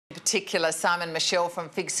particular. Simon Michell from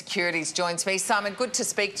FIIG Securities joins me. Simon, good to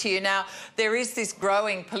speak to you. Now, there is this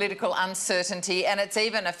growing political uncertainty and it's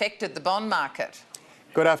even affected the bond market.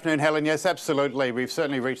 Good afternoon, Helen. Yes, absolutely. We've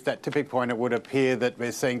certainly reached that tipping point. It would appear that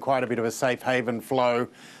we're seeing quite a bit of a safe haven flow,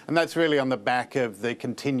 and that's really on the back of the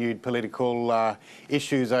continued political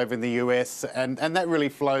issues over in the US, and that really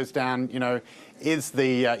flows down, you know, is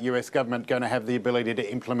the US government going to have the ability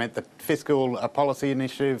to implement the fiscal policy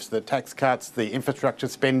initiatives, the tax cuts, the infrastructure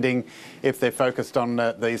spending, if they're focused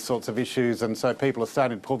on these sorts of issues? And so people are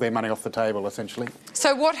starting to pull their money off the table, essentially.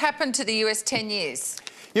 So what happened to the US 10 years?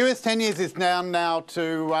 US 10 years is down now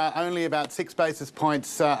to only about 6 basis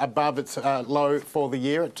points above its low for the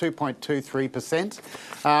year at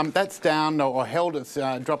 2.23%. That's down or held, it's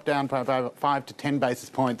dropped down by about 5 to 10 basis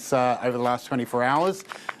points over the last 24 hours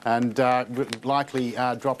and would likely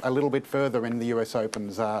drop a little bit further in the US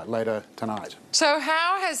Opens later tonight. So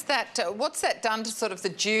how has that, what's that done to sort of the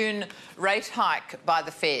June rate hike by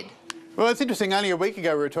the Fed? Well, it's interesting. Only a week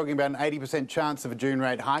ago, we were talking about an 80% chance of a June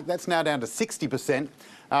rate hike. That's now down to 60%.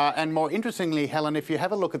 And more interestingly, Helen, if you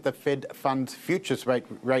have a look at the Fed funds futures rate,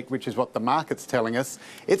 which is what the market's telling us,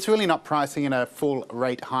 it's really not pricing in a full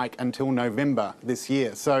rate hike until November this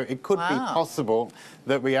year. So it could be possible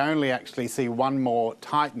that we only actually see one more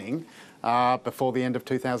tightening before the end of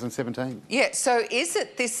 2017. Yeah, so is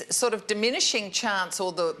it this sort of diminishing chance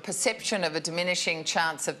or the perception of a diminishing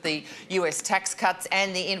chance of the US tax cuts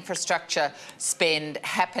and the infrastructure spend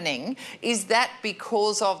happening? Is that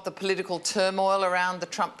because of the political turmoil around the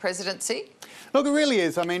Trump presidency? Look, it really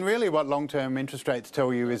is. I mean, really what long-term interest rates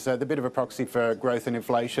tell you is they're a bit of a proxy for growth and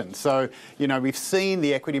inflation. So, you know, we've seen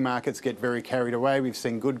the equity markets get very carried away. We've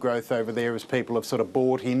seen good growth over there as people have sort of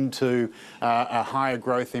bought into a higher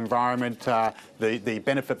growth environment, the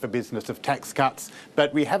benefit for business of tax cuts.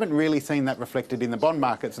 But we haven't really seen that reflected in the bond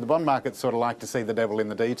markets. The bond markets sort of like to see the devil in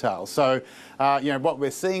the details. So, you know, what we're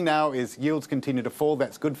seeing now is yields continue to fall.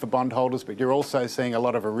 That's good for bondholders, but you're also seeing a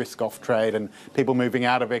lot of a risk-off trade and people moving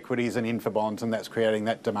out of equities and in for bonds, and that's creating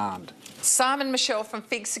that demand. Simon Michell from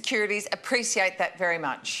FIIG Securities, appreciate that very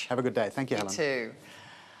much. Have a good day. Thank you, Helen. You too.